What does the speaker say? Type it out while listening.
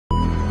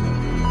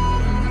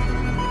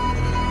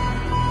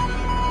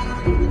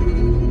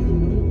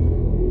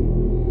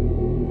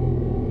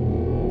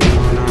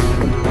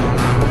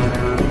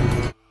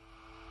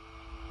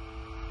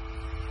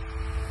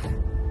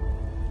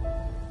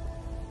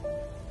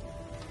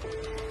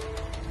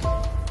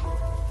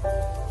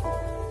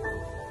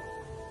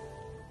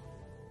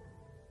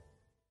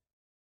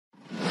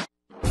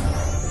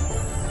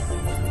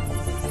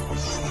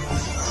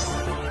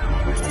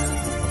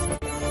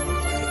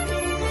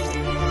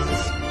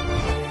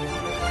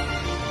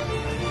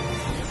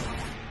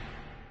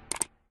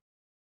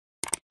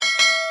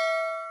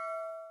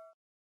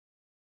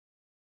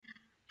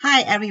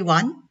Hi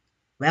everyone,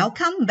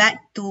 welcome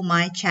back to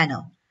my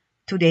channel.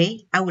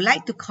 Today I would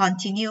like to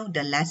continue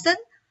the lesson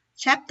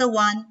Chapter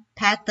 1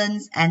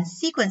 Patterns and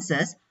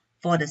Sequences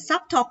for the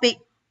subtopic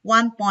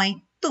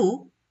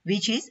 1.2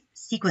 which is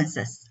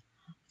Sequences.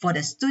 For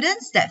the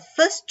students that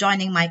first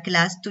joining my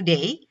class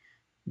today,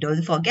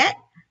 don't forget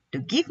to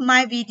give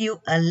my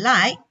video a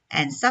like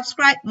and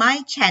subscribe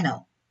my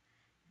channel.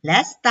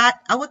 Let's start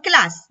our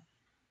class.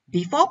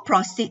 Before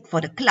proceed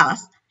for the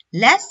class,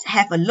 let's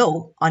have a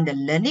look on the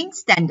learning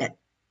standard.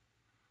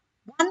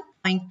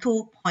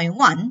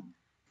 1.2.1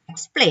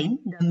 Explain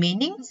the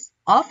meanings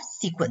of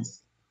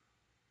sequence.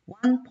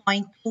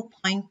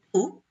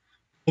 1.2.2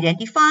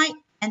 Identify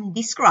and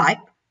describe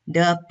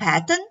the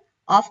pattern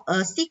of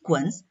a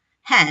sequence,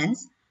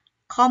 hence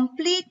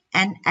complete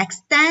and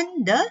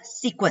extend the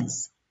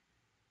sequence.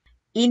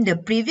 In the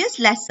previous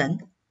lesson,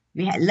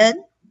 we had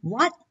learned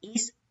what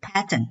is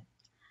pattern.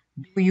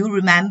 Do you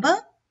remember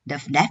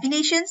the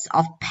definitions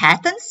of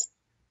patterns?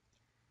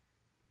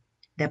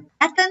 The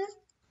patterns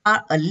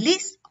are a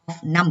list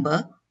of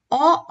numbers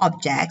or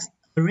objects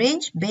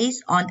arranged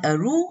based on a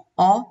rule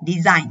or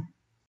design.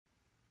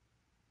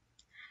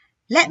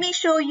 Let me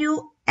show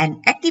you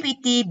an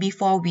activity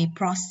before we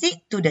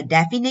proceed to the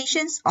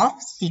definitions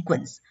of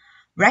sequence.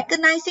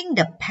 Recognizing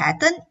the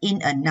pattern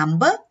in a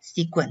number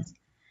sequence.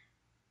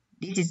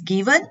 This is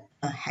given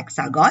a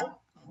hexagon.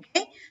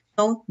 Okay,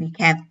 so we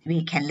can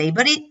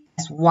label it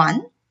as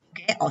 1,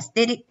 okay, or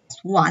state it as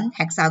 1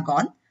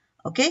 hexagon.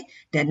 Okay,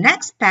 the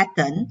next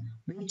pattern,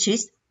 which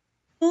is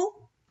 2,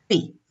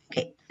 3.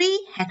 Okay,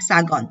 3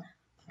 hexagon.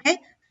 Okay,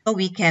 so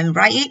we can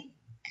write it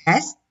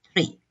as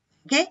 3.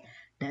 Okay,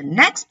 the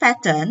next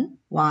pattern,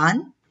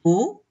 1,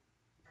 2,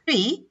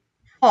 3,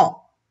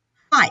 4,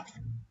 5.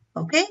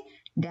 Okay,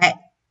 there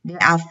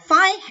are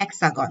 5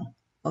 hexagon.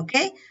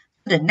 Okay,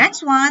 the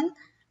next one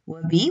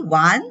will be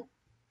 1,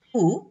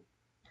 2,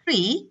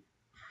 3,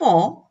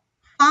 4,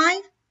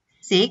 5,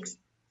 6,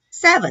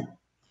 7.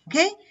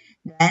 Okay,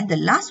 then the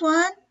last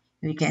one,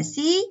 we can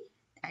see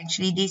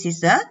actually this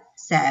is a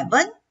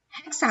 7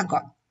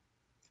 hexagon.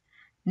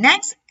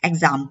 Next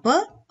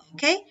example,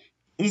 okay,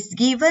 is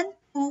given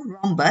 2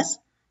 rhombus.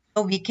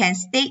 So we can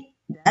state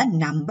the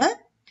number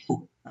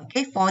 2,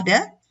 okay, for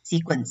the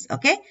sequence,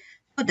 okay.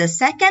 So the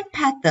second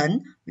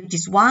pattern, which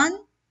is 1,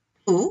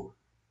 2,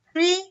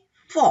 3,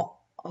 4,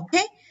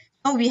 okay.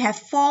 So we have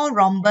 4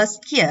 rhombus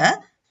here.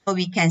 So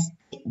we can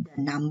state the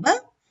number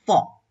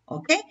 4,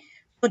 okay.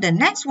 So the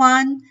next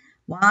one,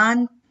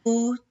 1,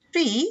 2,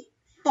 3,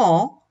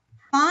 4,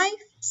 5,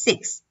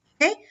 6,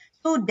 okay.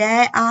 So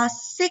there are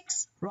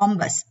 6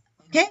 rhombus,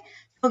 okay.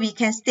 So we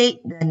can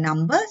state the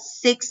number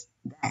 6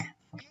 there,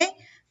 okay.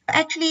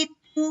 Actually,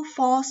 2,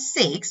 4,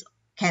 6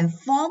 can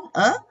form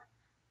a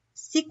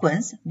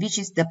sequence, which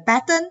is the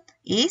pattern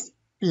is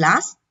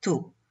plus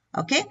 2.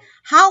 Okay,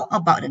 how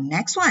about the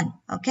next one?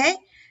 Okay,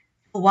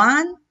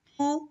 1,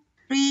 2,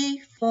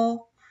 3,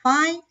 4,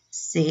 5,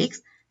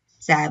 6,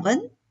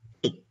 7,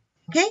 8.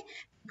 Okay,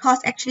 because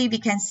actually we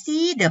can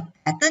see the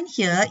pattern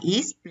here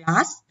is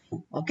plus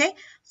 2. Okay,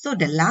 so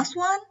the last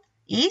one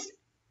is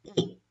 8.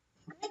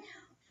 Okay,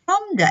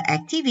 from the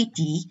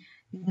activity,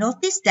 you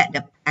notice that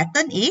the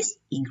pattern is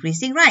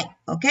increasing, right?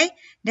 Okay,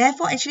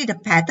 therefore actually the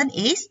pattern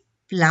is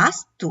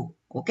plus 2.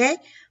 Okay,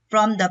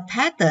 from the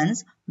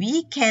patterns,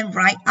 we can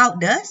write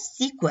out the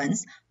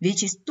sequence,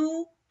 which is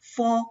 2,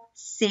 4,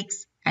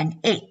 6, and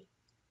 8.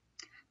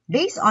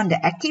 Based on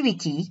the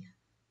activity,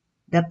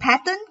 the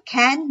pattern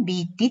can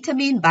be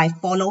determined by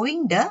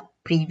following the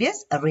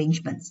previous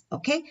arrangements.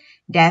 Okay,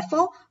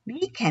 therefore,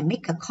 we can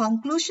make a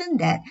conclusion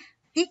that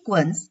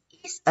sequence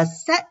is a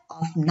set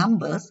of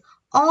numbers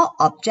or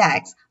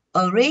objects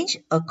arranged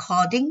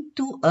according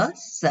to a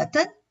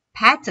certain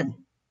pattern.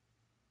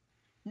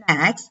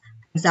 Next,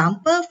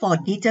 example for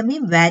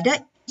determine whether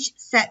each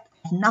set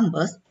of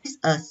numbers is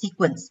a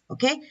sequence.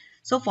 Okay,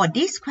 so for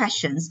these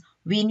questions,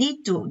 we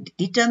need to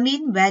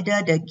determine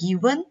whether the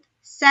given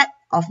set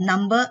of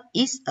number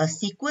is a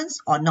sequence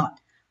or not.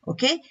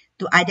 Okay,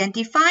 to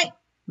identify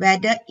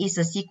whether it's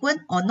a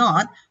sequence or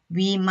not,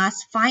 we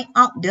must find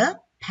out the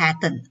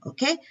pattern.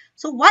 Okay,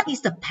 so what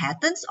is the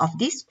patterns of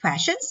these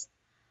questions?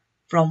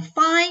 From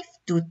 5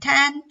 to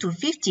 10 to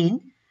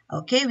 15,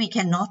 okay, we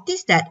can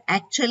notice that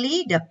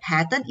actually the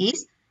pattern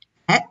is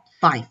at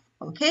 5.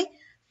 Okay,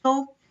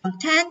 so from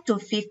 10 to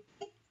 15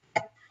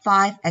 at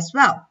 5 as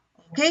well.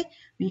 Okay,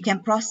 we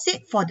can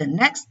proceed for the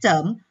next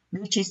term,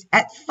 which is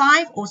at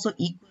 5 also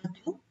equal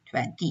to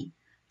 20.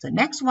 The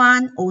next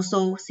one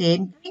also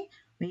same thing,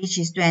 which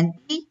is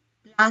 20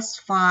 plus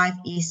 5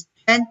 is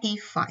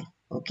 25.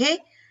 Okay,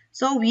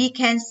 so we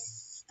can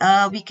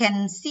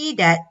see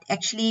that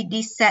actually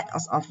this set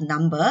of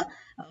number,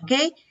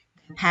 okay,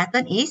 the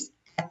pattern is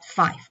at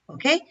 5.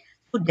 Okay,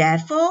 so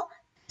therefore,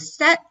 the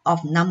set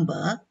of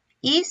number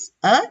is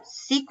a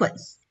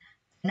sequence.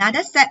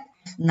 Another set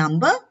of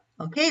number,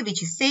 okay,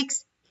 which is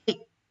 6, 8,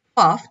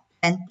 12,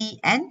 20,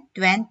 and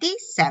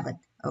 27.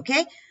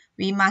 Okay,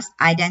 we must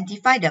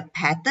identify the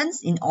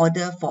patterns in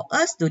order for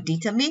us to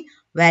determine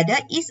whether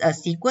it's a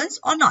sequence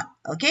or not.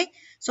 Okay,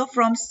 so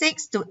from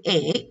 6 to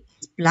 8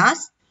 is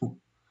plus 2.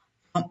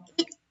 From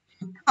 8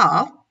 to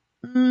 12,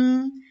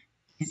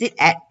 is it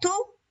at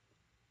 2?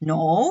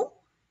 No,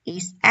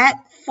 it's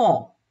at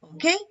 4.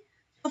 Okay,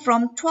 so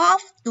from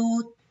 12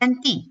 to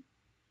 20,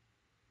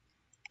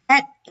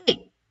 at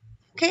 8.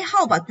 Okay,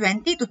 how about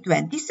 20 to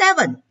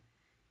 27?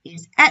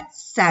 It's at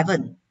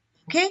 7.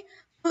 Okay,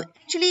 so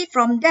actually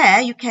from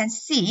there you can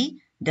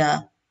see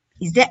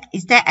is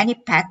there any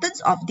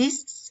patterns of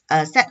this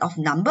set of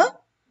number?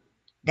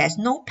 There's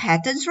no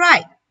patterns,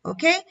 right?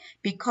 Okay,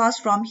 because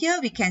from here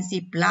we can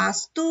see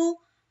plus 2,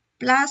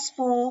 plus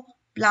 4,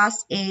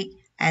 plus 8,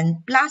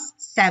 and plus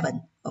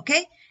 7.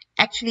 Okay,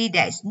 actually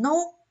there is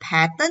no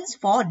patterns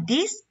for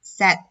this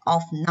set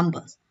of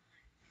numbers.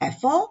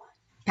 Therefore,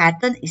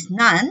 pattern is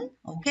none.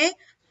 Okay,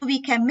 so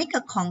we can make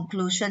a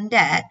conclusion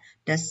that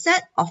the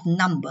set of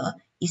number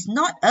is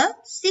not a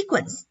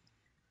sequence.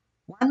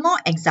 One more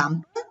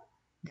example.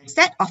 The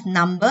set of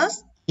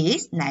numbers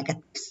is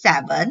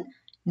 -7,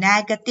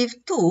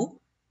 -2,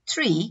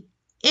 3,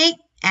 8,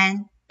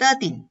 and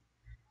 13.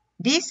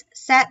 This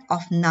set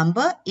of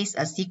number is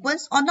a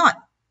sequence or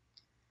not?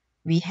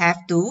 We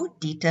have to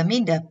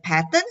determine the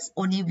patterns.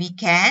 Only we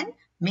can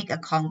make a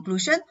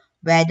conclusion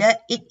whether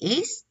it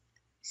is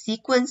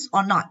sequence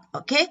or not.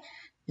 Okay,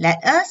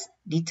 let us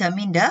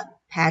determine the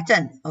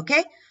pattern.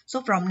 Okay,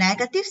 so from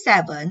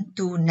 -7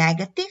 to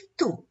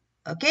 -2.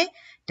 Okay,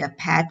 the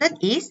pattern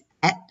is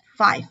at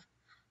 5.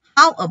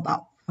 How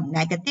about from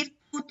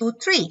 -2 to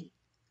 3?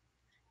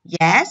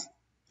 Yes,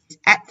 it's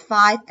at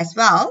 5 as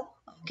well.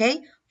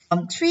 Okay,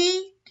 from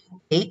 3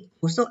 to 8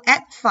 also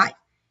at 5.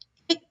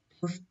 8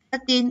 to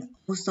 13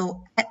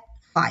 also at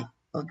 5.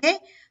 Okay,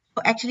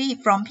 so actually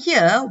from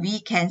here we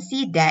can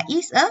see there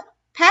is a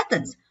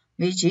pattern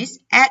which is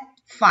at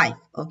 5.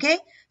 Okay,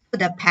 so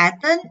the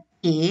pattern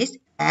is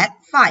at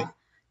 5.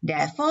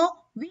 Therefore,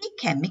 we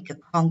can make a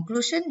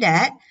conclusion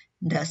that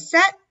the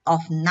set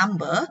of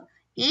number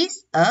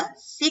is a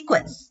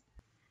sequence.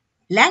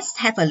 Let's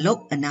have a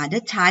look another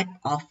type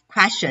of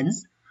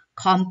questions.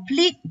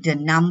 Complete the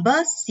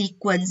number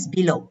sequence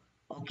below.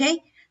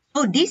 Okay,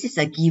 so this is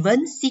a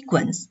given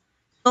sequence.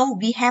 So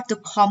we have to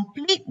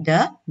complete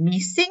the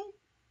missing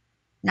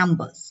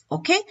numbers.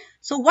 Okay,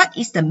 so what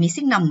is the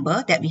missing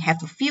number that we have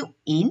to fill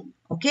in?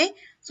 Okay,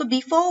 so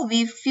before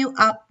we fill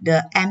up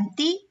the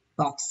empty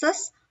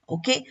boxes,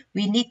 okay,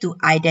 we need to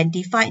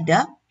identify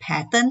the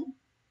pattern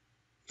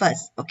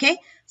first. Okay,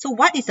 so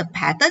what is the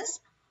patterns?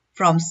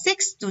 From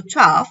 6 to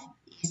 12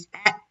 is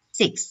at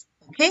 6.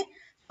 Okay,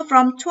 so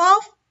from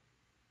 12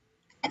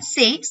 at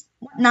 6,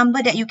 what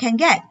number that you can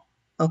get?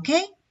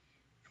 Okay,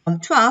 from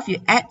 12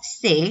 you add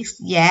 6,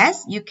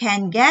 yes, you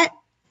can get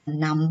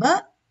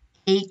number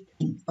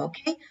 18.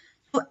 Okay,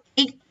 so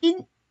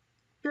 18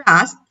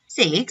 plus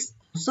 6,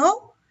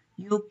 so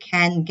you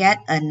can get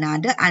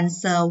another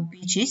answer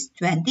which is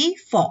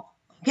 24.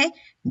 Okay,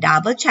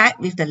 double check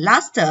with the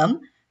last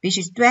term which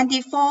is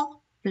 24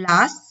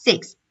 plus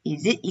 6.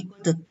 Is it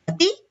equal to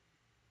 30?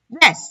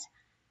 Yes.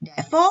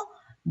 Therefore,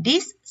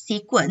 this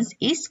sequence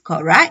is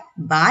correct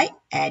by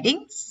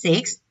adding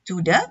 6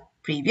 to the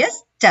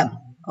previous term.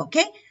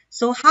 Okay,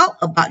 so how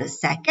about the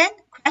second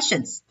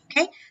questions?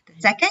 Okay, the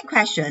second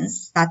question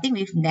starting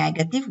with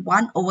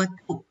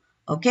 -1/2.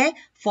 Okay,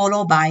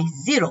 followed by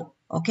 0.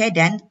 Okay,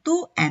 then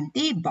 2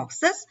 empty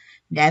boxes,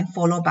 then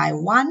followed by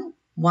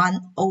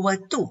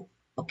 1/2.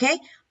 Okay,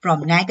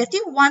 from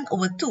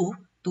 -1/2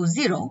 to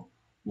 0,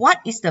 what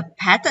is the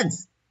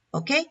patterns?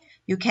 Okay,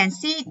 you can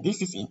see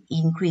this is in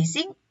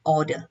increasing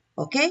order.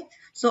 Okay,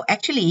 so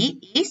actually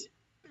it is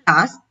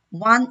plus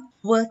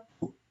 1/2.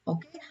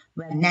 Okay,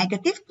 where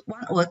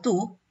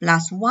 -1/2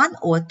 plus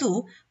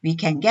 1/2, we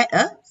can get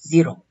a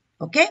 0.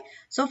 Okay,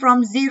 so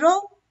from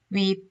 0,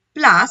 we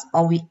plus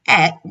or we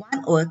add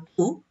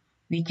 1/2,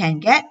 we can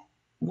get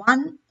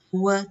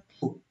 1/2.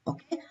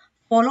 Okay,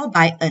 followed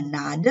by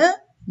another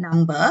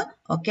number,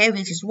 okay,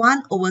 which is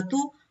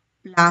 1/2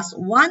 plus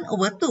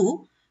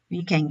 1/2,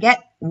 we can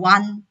get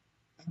 1,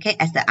 okay,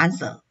 as the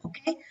answer.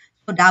 Okay,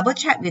 so double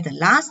check with the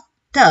last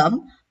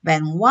term.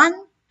 When 1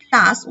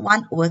 plus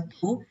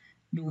 1/2,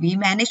 do we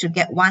manage to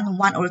get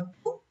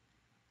 1/2?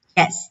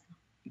 Yes,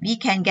 we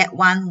can get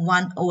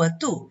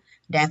 1/2.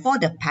 Therefore,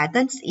 the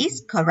pattern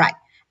is correct.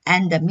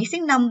 And the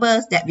missing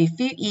numbers that we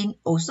fill in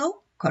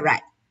also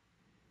correct.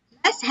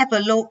 Let's have a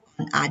look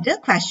on other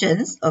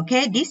questions.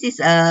 Okay, this is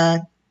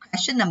a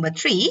question number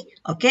 3.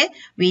 Okay,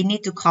 we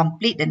need to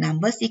complete the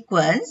number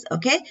sequence.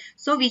 Okay,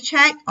 so we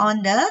check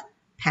on the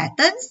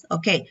patterns.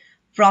 Okay,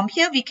 from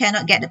here we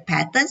cannot get the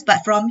patterns,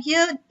 but from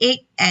here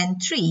 8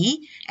 and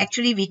 3,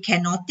 actually we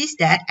can notice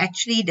that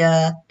actually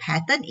the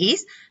pattern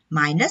is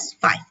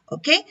 -5.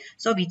 Okay,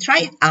 so we try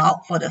it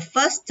out for the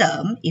first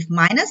term. If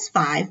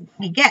 -5,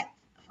 we get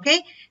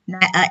Okay,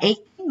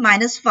 18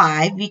 minus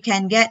 5, we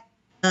can get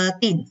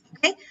 13.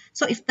 Okay,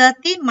 so if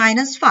 13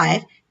 minus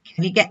 5, can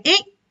we get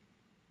 8?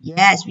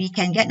 Yes, we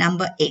can get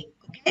number 8.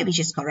 Okay, which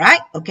is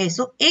correct. Okay,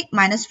 so 8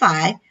 minus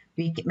 5,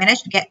 we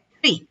managed to get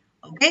 3.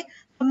 Okay,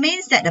 so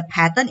means that the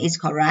pattern is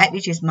correct,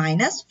 which is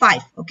minus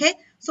 5. Okay,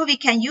 so we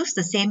can use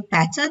the same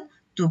pattern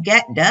to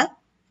get the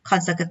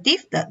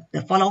consecutive,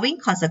 the following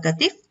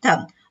consecutive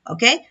term.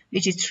 Okay,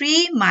 which is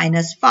 3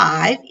 minus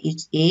 5,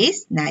 which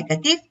is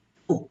negative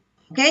 2.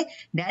 Okay,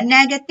 then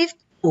negative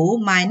 2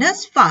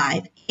 minus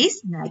 5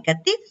 is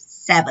negative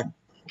 7.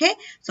 Okay,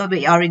 so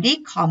we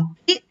already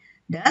complete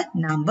the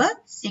number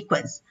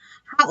sequence.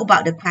 How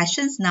about the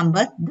questions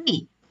number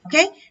D?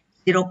 Okay,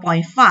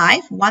 0.5,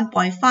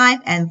 1.5,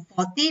 and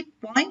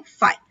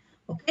 40.5.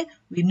 Okay,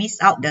 we miss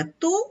out the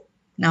two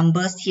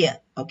numbers here.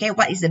 Okay,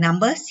 what is the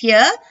numbers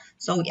here?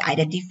 So we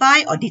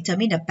identify or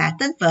determine the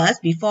pattern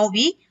first before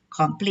we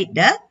complete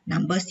the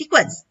number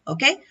sequence.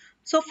 Okay,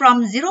 so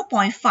from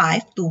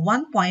 0.5 to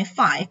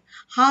 1.5,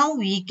 how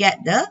we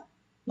get the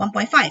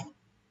 1.5?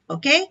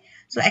 Okay,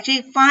 so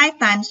actually 5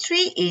 times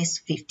 3 is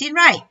 15,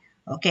 right?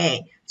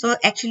 Okay, so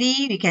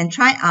actually we can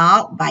try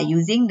out by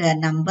using the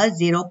number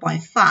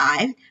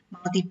 0.5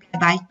 multiplied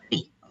by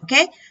 3.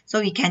 Okay,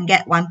 so we can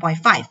get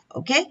 1.5.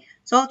 Okay,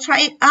 so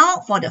try it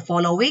out for the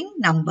following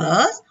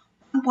numbers.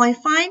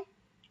 1.5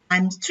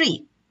 times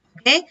 3.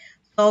 Okay,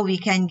 so we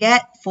can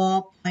get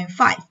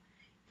 4.5.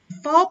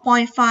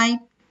 4.5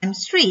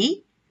 times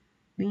 3,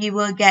 we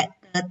will get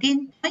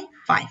 13.5.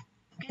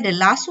 Okay, the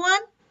last one,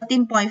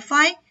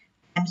 13.5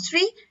 times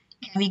 3,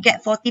 can we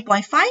get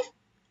 40.5?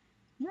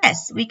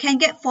 Yes, we can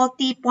get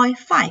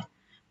 40.5.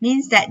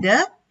 Means that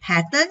the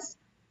patterns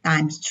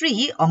times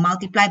 3 or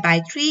multiply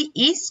by 3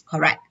 is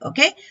correct.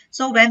 Okay,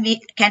 so when we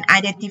can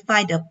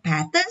identify the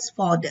patterns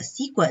for the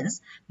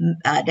sequence,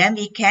 then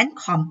we can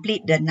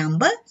complete the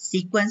number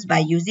sequence by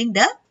using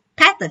the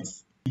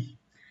patterns.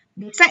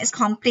 Besides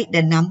complete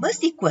the number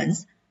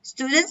sequence,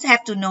 students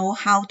have to know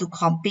how to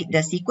complete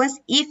the sequence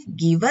if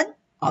given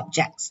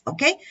objects.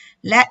 Okay,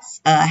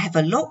 let's have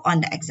a look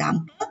on the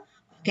example.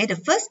 Okay, the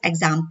first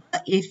example,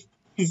 if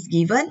is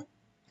given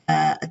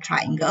a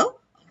triangle,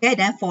 okay,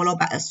 then followed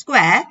by a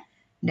square,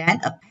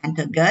 then a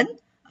pentagon.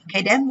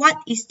 Okay, then what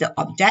is the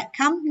object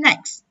come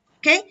next?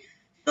 Okay,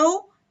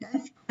 so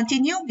then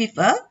continue with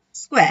a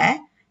square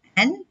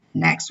and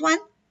next one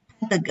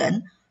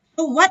pentagon.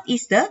 So what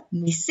is the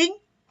missing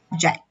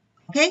object?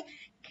 Okay,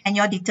 can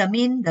you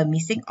determine the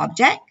missing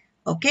object?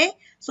 Okay,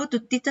 so to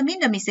determine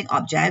the missing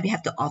object, we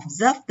have to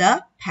observe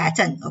the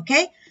pattern.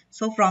 Okay,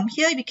 so from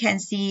here we can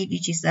see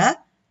which is a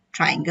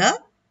triangle,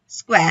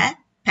 square,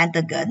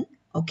 pentagon.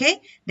 Okay,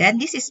 then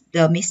this is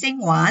the missing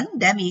one.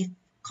 Then we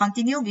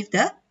continue with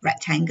the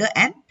rectangle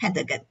and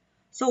pentagon.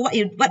 So what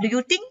do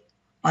you think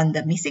on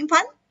the missing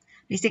one?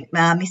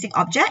 Missing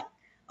object?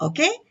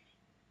 Okay,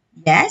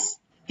 yes.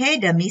 Okay,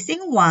 the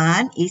missing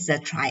one is a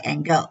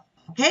triangle.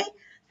 Okay,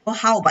 so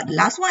how about the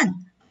last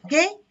one?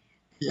 Okay,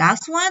 the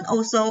last one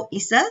also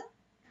is a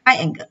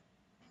triangle.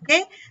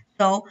 Okay,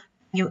 so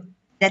you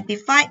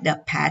identify the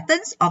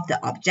patterns of the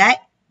object,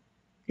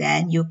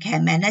 then you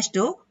can manage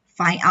to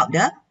find out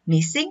the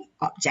missing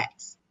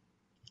objects.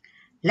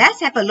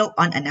 Let's have a look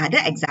on another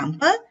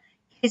example.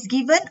 It's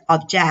given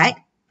object,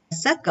 a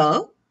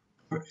circle,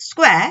 a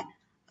square,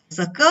 a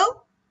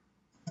circle,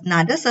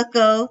 another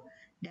circle,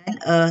 then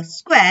a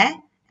square,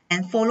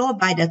 and followed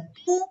by the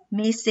two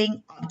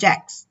missing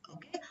objects.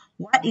 Okay,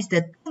 what is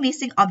the two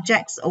missing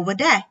objects over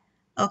there?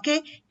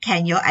 Okay,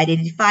 can you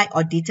identify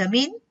or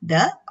determine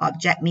the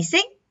object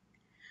missing?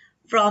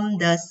 From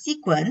the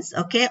sequence,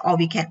 okay, or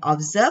we can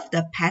observe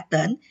the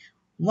pattern,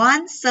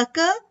 one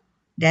circle,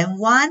 then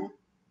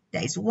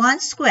there is one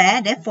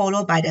square, then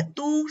followed by the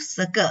two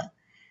circle.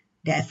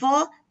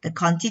 Therefore, the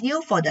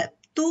continue for the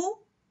two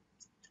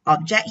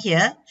object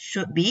here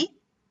should be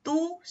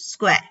two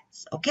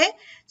squares. Okay,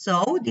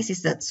 so this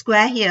is the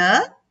square here.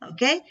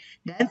 Okay,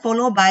 then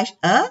followed by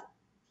a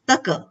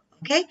circle.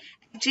 Okay,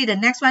 actually the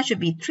next one should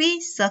be three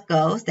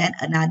circles, then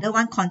another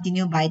one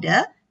continue by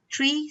the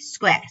three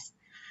squares.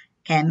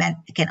 Can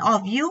all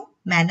of you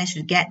manage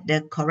to get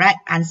the correct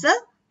answer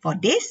for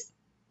this?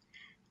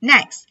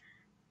 Next,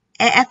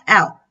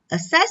 AFL,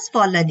 Assess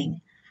for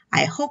Learning.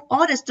 I hope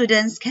all the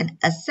students can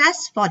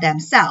assess for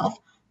themselves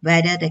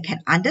whether they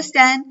can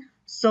understand,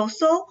 so,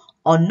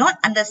 or not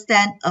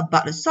understand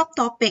about the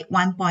subtopic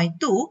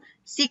 1.2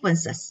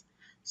 sequences.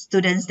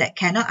 Students that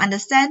cannot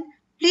understand,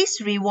 please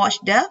rewatch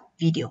the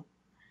video.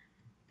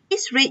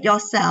 Please rate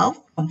yourself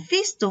from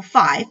 5 to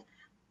 5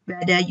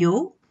 whether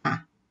you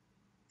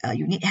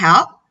need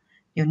help,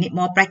 you need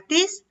more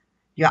practice,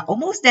 you are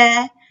almost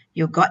there,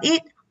 you got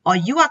it, or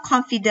you are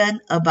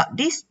confident about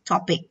this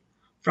topic.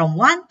 From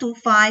 1 to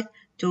 5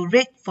 to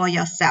rate for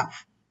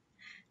yourself.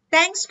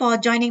 Thanks for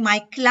joining my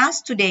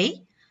class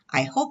today.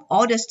 I hope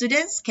all the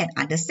students can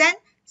understand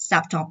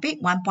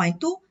subtopic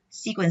 1.2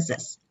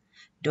 sequences.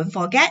 Don't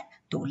forget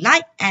to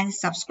like and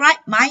subscribe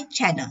my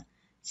channel.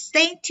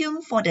 Stay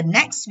tuned for the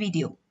next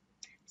video.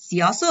 See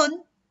you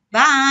soon.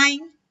 Bye.